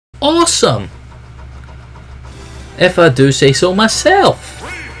awesome, if I do say so myself.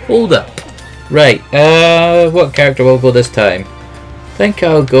 Hold up. Right, what character will go this time? I think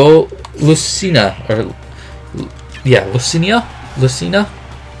I'll go Lucina, or yeah, Lucina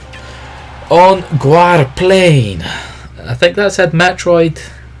on Gaur plane. I think that said Metroid,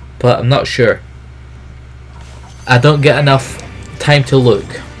 but I'm not sure. I don't get enough time to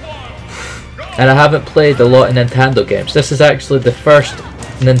look, and I haven't played a lot of Nintendo games. This is actually the first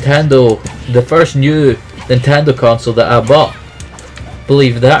new Nintendo console that I bought,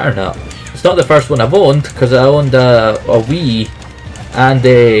 believe that or not. It's not the first one I've owned, because I owned a Wii and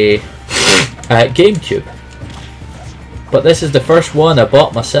a GameCube, but this is the first one I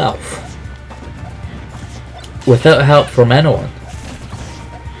bought myself without help from anyone.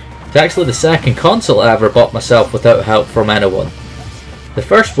 It's actually the second console I ever bought myself without help from anyone. The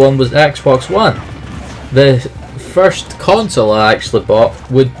first one was the Xbox One. The first console I actually bought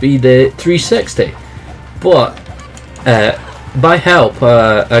would be the 360, but by help,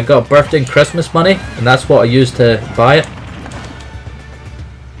 I got birthday and Christmas money, and that's what I used to buy it.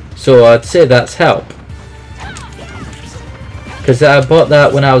 So I'd say that's help, because I bought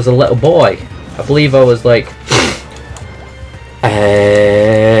that when I was a little boy. I believe I was like,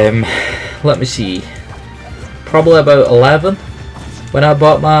 let me see, probably about 11 when I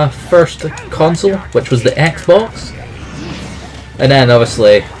bought my first console, which was the Xbox. And then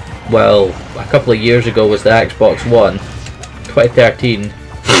obviously, well, a couple of years ago was the Xbox One, 2013,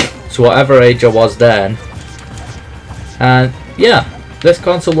 so whatever age I was then. And yeah, this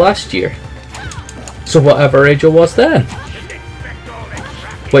console last year, so whatever age I was then,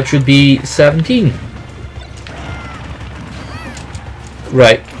 which would be 17.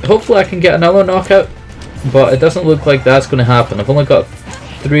 Right, hopefully I can get another knockout, but it doesn't look like that's going to happen. I've only got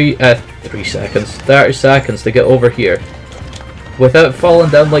 30 seconds to get over here without falling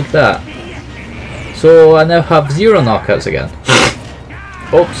down like that. So I now have 0 knockouts again.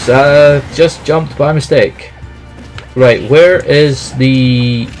 Oops, just jumped by mistake. Right, where is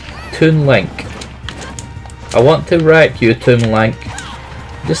the Toon Link? I want to wreck you, Toon Link.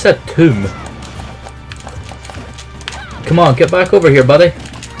 I just said Tomb. Come on, get back over here, buddy.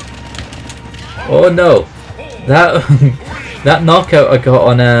 Oh no, that that knockout I got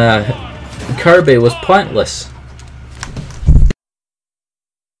on Kirby was pointless.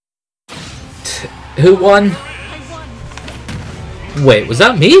 Who won? Wait, was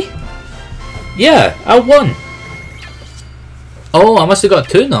that me? Yeah, I won. Oh, I must have got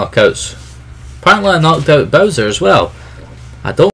 2 knockouts. Apparently I knocked out Bowser as well. I don't